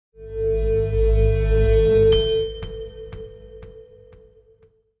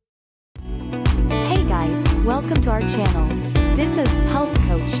welcome to our channel. This is Health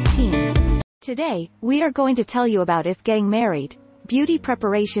Coach Team. Today, we are going to tell you about if getting married, beauty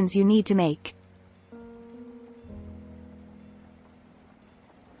preparations you need to make.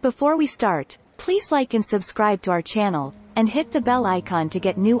 Before we start, please like and subscribe to our channel, and hit the bell icon to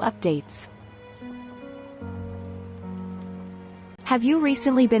get new updates. Have you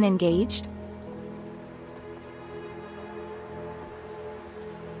recently been engaged?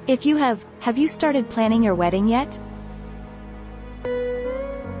 If you have you started planning your wedding yet?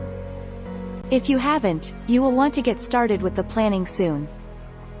 If you haven't, you will want to get started with the planning soon.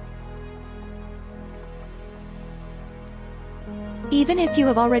 Even if you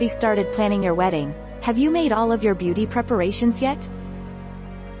have already started planning your wedding, have you made all of your beauty preparations yet?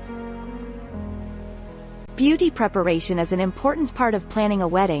 Beauty preparation is an important part of planning a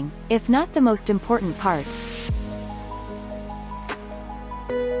wedding, if not the most important part.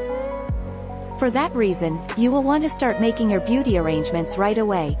 For that reason, you will want to start making your beauty arrangements right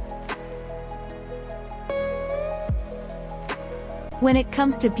away. When it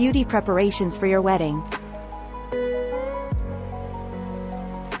comes to beauty preparations for your wedding,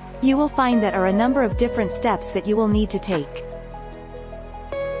 you will find that are a number of different steps that you will need to take.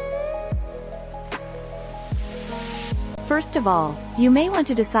 First of all, you may want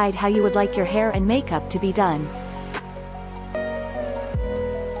to decide how you would like your hair and makeup to be done.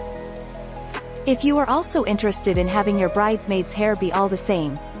 If you are also interested in having your bridesmaids' hair be all the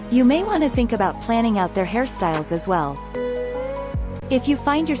same, you may want to think about planning out their hairstyles as well. If you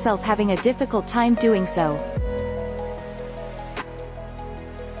find yourself having a difficult time doing so,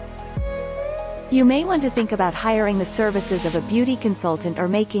 you may want to think about hiring the services of a beauty consultant or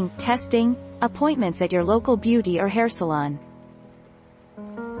making testing appointments at your local beauty or hair salon.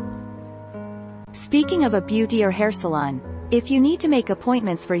 Speaking of a beauty or hair salon, if you need to make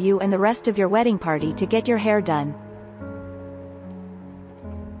appointments for you and the rest of your wedding party to get your hair done,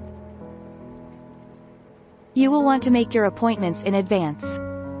 you will want to make your appointments in advance.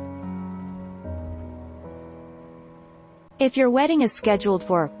 If your wedding is scheduled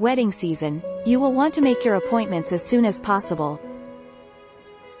for wedding season, you will want to make your appointments as soon as possible.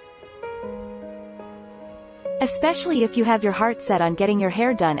 Especially if you have your heart set on getting your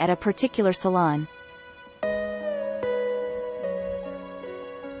hair done at a particular salon.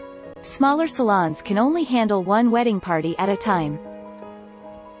 Smaller salons can only handle one wedding party at a time.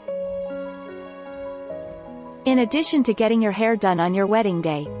 In addition to getting your hair done on your wedding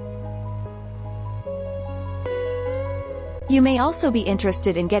day, you may also be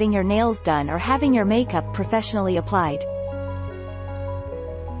interested in getting your nails done or having your makeup professionally applied.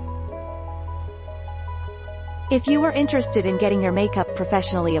 If you are interested in getting your makeup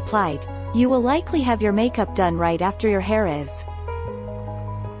professionally applied, you will likely have your makeup done right after your hair is.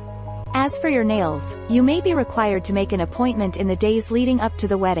 As for your nails, you may be required to make an appointment in the days leading up to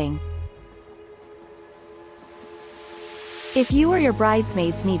the wedding. If you or your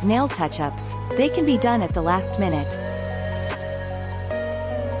bridesmaids need nail touch-ups, they can be done at the last minute.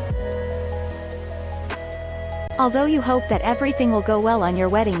 Although you hope that everything will go well on your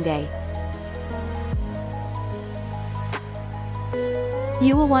wedding day,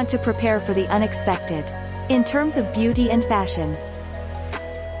 you will want to prepare for the unexpected. In terms of beauty and fashion,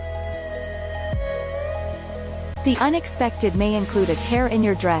 the unexpected may include a tear in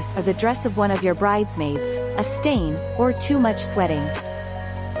your dress or the dress of one of your bridesmaids, a stain, or too much sweating.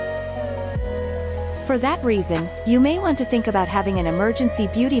 For that reason, you may want to think about having an emergency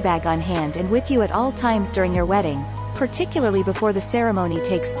beauty bag on hand and with you at all times during your wedding, particularly before the ceremony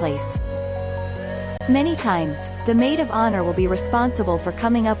takes place. Many times, the maid of honor will be responsible for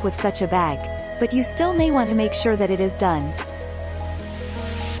coming up with such a bag, but you still may want to make sure that it is done.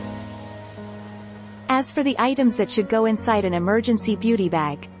 As for the items that should go inside an emergency beauty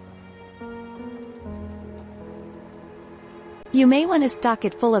bag, you may want to stock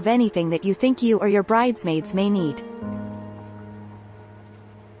it full of anything that you think you or your bridesmaids may need.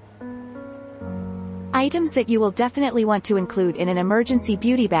 Items that you will definitely want to include in an emergency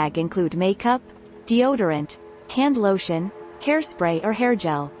beauty bag include makeup, deodorant, hand lotion, hairspray or hair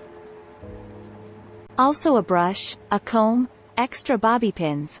gel. Also a brush, a comb, extra bobby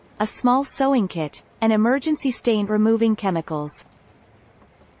pins, a small sewing kit, and emergency stain removing chemicals.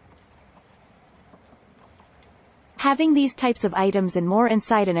 Having these types of items and more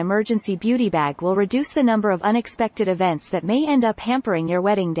inside an emergency beauty bag will reduce the number of unexpected events that may end up hampering your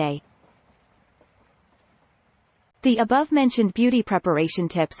wedding day. The above-mentioned beauty preparation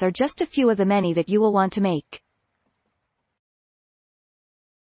tips are just a few of the many that you will want to make.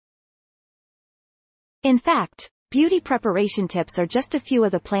 In fact, beauty preparation tips are just a few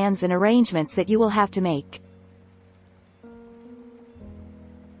of the plans and arrangements that you will have to make.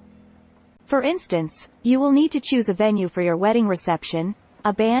 For instance, you will need to choose a venue for your wedding reception,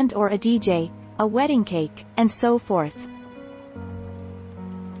 a band or a DJ, a wedding cake, and so forth.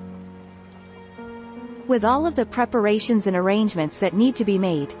 With all of the preparations and arrangements that need to be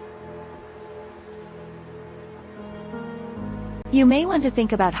made, you may want to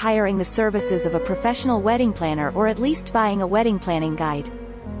think about hiring the services of a professional wedding planner or at least buying a wedding planning guide,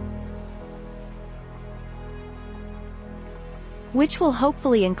 which will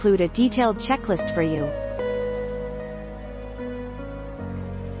hopefully include a detailed checklist for you.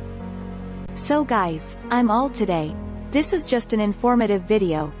 So guys, I'm all today. This is just an informative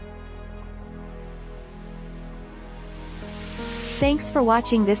video. Thanks for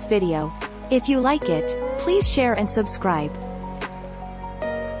watching this video. If you like it, please share and subscribe.